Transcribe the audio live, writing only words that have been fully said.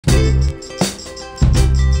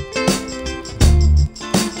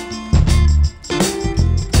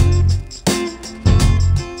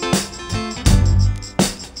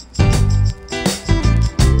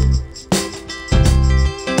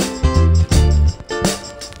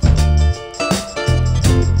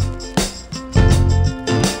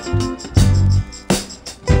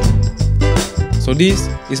So this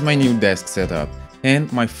is my new desk setup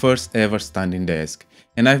and my first ever standing desk.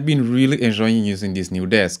 And I've been really enjoying using this new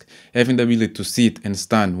desk. Having the ability to sit and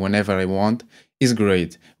stand whenever I want is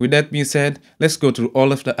great. With that being said, let's go through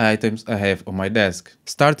all of the items I have on my desk.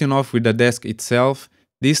 Starting off with the desk itself,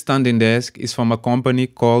 this standing desk is from a company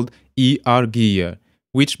called ErGear,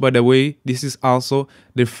 which, by the way, this is also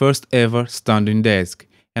the first ever standing desk.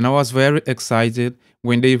 And I was very excited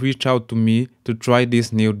when they reached out to me to try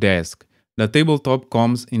this new desk. The tabletop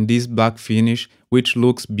comes in this black finish, which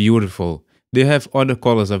looks beautiful. They have other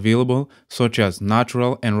colors available, such as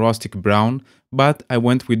natural and rustic brown, but I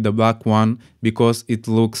went with the black one because it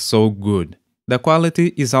looks so good. The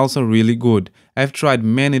quality is also really good. I've tried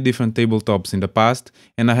many different tabletops in the past,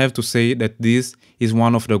 and I have to say that this is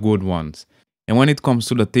one of the good ones. And when it comes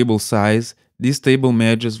to the table size, this table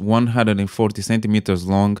measures 140 centimeters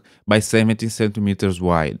long by 70 centimeters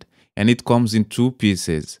wide, and it comes in two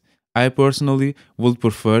pieces. I personally would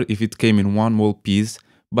prefer if it came in one whole piece,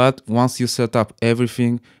 but once you set up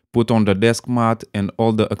everything, put on the desk mat and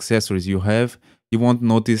all the accessories you have, you won't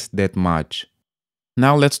notice that much.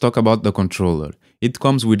 Now let's talk about the controller. It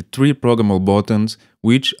comes with 3 programmable buttons,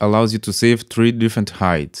 which allows you to save 3 different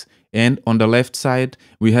heights. And on the left side,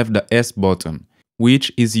 we have the S button,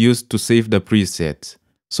 which is used to save the presets.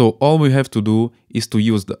 So all we have to do is to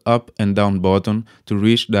use the up and down button to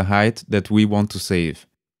reach the height that we want to save.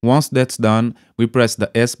 Once that's done, we press the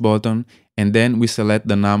S button and then we select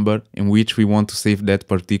the number in which we want to save that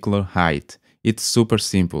particular height. It's super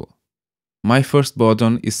simple. My first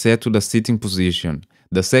button is set to the sitting position,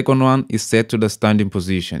 the second one is set to the standing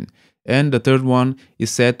position, and the third one is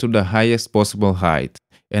set to the highest possible height.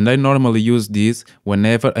 And I normally use this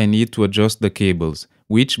whenever I need to adjust the cables,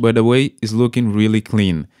 which, by the way, is looking really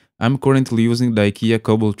clean. I'm currently using the IKEA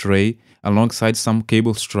cable tray alongside some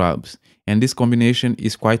cable straps, and this combination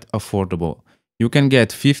is quite affordable. You can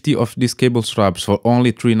get 50 of these cable straps for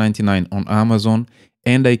only $3.99 on Amazon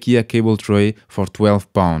and the IKEA cable tray for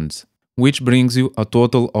 £12, which brings you a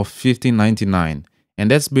total of $15.99. And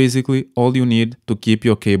that's basically all you need to keep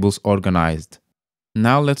your cables organized.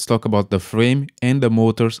 Now let's talk about the frame and the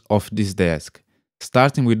motors of this desk.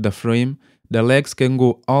 Starting with the frame, the legs can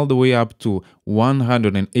go all the way up to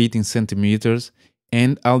 118 centimeters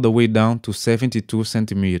and all the way down to 72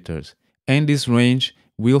 centimeters. And this range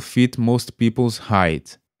will fit most people's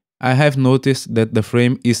height. I have noticed that the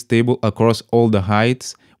frame is stable across all the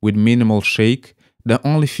heights with minimal shake. The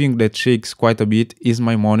only thing that shakes quite a bit is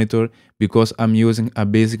my monitor because I'm using a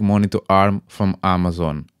basic monitor arm from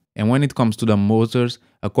Amazon. And when it comes to the motors,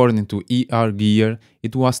 according to ErGear,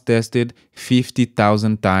 it was tested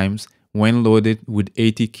 50,000 times when loaded with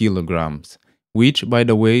 80 kilograms, which, by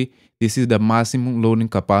the way, this is the maximum loading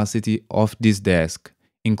capacity of this desk,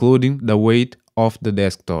 including the weight of the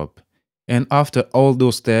desktop. And after all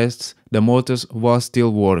those tests, the motors was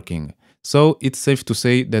still working. So it's safe to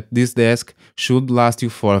say that this desk should last you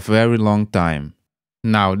for a very long time.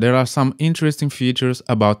 Now, there are some interesting features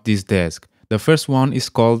about this desk. The first one is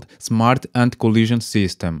called Smart Anti-Collision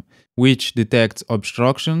System, which detects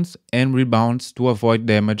obstructions and rebounds to avoid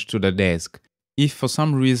damage to the desk. If for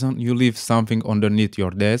some reason you leave something underneath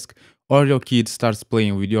your desk or your kid starts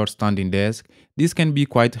playing with your standing desk, this can be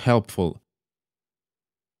quite helpful.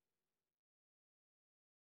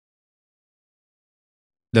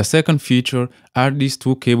 The second feature are these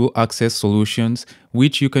 2 cable access solutions,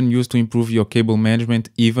 which you can use to improve your cable management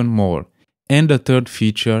even more. And the third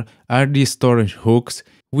feature are these storage hooks,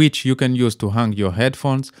 which you can use to hang your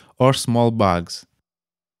headphones or small bags.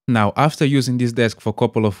 Now, after using this desk for a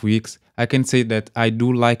couple of weeks, I can say that I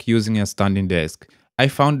do like using a standing desk. I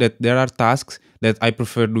found that there are tasks that I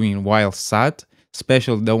prefer doing while sat,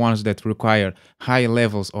 especially the ones that require high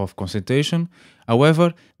levels of concentration.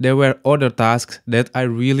 However, there were other tasks that I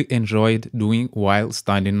really enjoyed doing while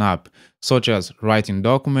standing up, such as writing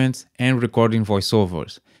documents and recording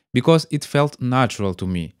voiceovers, because it felt natural to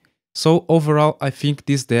me. So overall, I think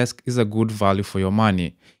this desk is a good value for your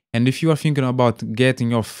money. And if you are thinking about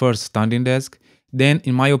getting your first standing desk, then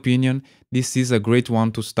in my opinion, this is a great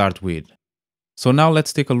one to start with. So now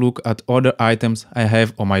let's take a look at other items I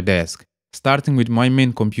have on my desk. Starting with my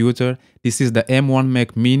main computer, this is the M1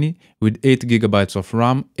 Mac Mini with 8 GB of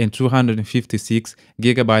RAM and 256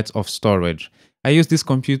 GB of storage. I use this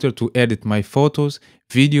computer to edit my photos,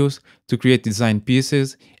 videos, to create design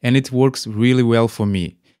pieces, and it works really well for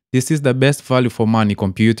me. This is the best value for money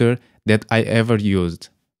computer that I ever used.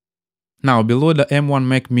 Now, below the M1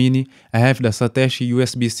 Mac Mini, I have the Satoshi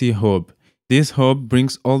USB-C hub. This hub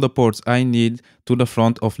brings all the ports I need to the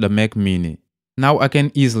front of the Mac Mini. Now I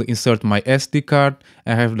can easily insert my SD card.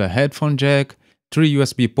 I have the headphone jack, 3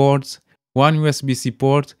 USB ports, 1 USB-C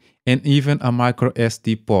port, and even a micro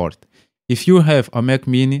SD port. If you have a Mac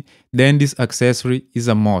Mini, then this accessory is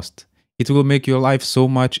a must. It will make your life so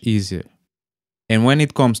much easier. And when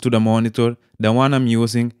it comes to the monitor, the one I'm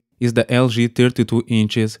using is the LG 32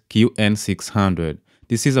 inches QN600.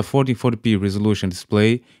 This is a 1440p resolution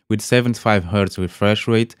display with 75Hz refresh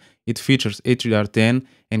rate. It features HDR10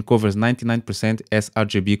 and covers 99%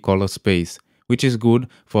 sRGB color space, which is good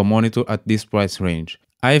for a monitor at this price range.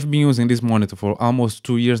 I've been using this monitor for almost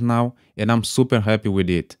 2 years now and I'm super happy with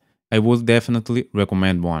it. I would definitely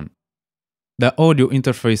recommend one. The audio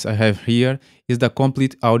interface I have here is the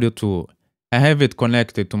Complete Audio tool. I have it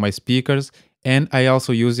connected to my speakers and I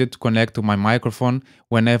also use it to connect to my microphone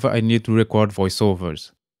whenever I need to record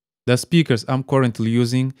voiceovers. The speakers I'm currently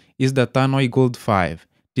using is the Tannoy Gold 5.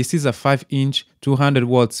 This is a 5-inch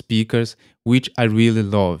 200-watt speakers which I really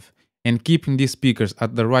love. And keeping these speakers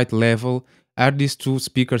at the right level are these two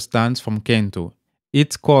speaker stands from Kento.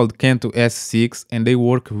 It's called Kento S6 and they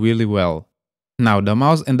work really well. Now the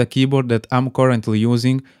mouse and the keyboard that I'm currently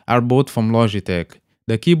using are both from Logitech.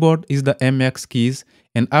 The keyboard is the MX keys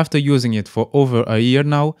and after using it for over a year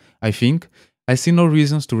now, I think, I see no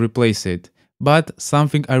reasons to replace it. But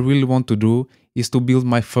something I really want to do is to build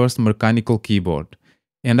my first mechanical keyboard.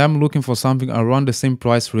 And I'm looking for something around the same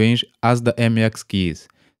price range as the MX keys.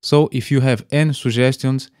 So if you have any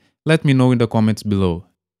suggestions, let me know in the comments below.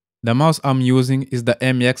 The mouse I'm using is the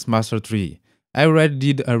MX Master 3. I already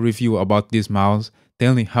did a review about this mouse,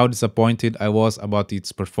 telling how disappointed I was about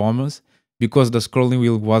its performance, because the scrolling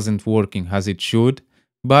wheel wasn't working as it should,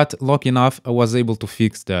 but lucky enough I was able to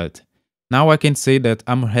fix that. Now I can say that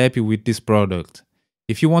I'm happy with this product.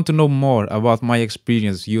 If you want to know more about my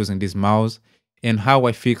experience using this mouse and how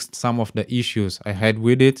I fixed some of the issues I had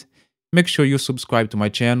with it, make sure you subscribe to my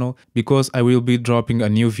channel because I will be dropping a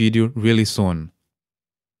new video really soon.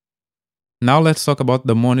 Now let's talk about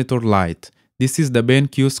the monitor light. This is the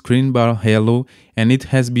BenQ Screen Bar Halo and it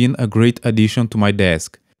has been a great addition to my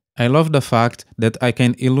desk. I love the fact that I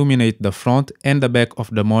can illuminate the front and the back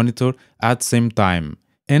of the monitor at the same time.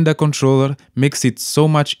 And the controller makes it so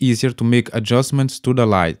much easier to make adjustments to the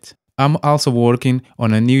light. I'm also working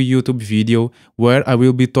on a new YouTube video where I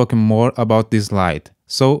will be talking more about this light,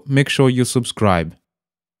 so make sure you subscribe.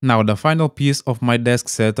 Now the final piece of my desk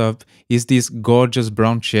setup is this gorgeous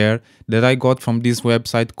brown chair that I got from this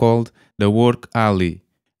website called The Work Alley.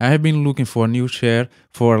 I have been looking for a new chair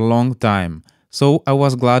for a long time, so I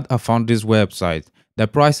was glad I found this website. The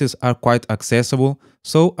prices are quite accessible,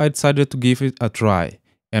 so I decided to give it a try.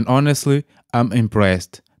 And honestly, I'm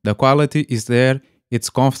impressed. The quality is there, it's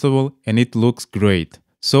comfortable and it looks great.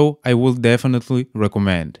 So I will definitely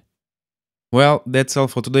recommend. Well, that's all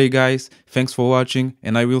for today guys. Thanks for watching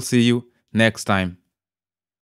and I will see you next time.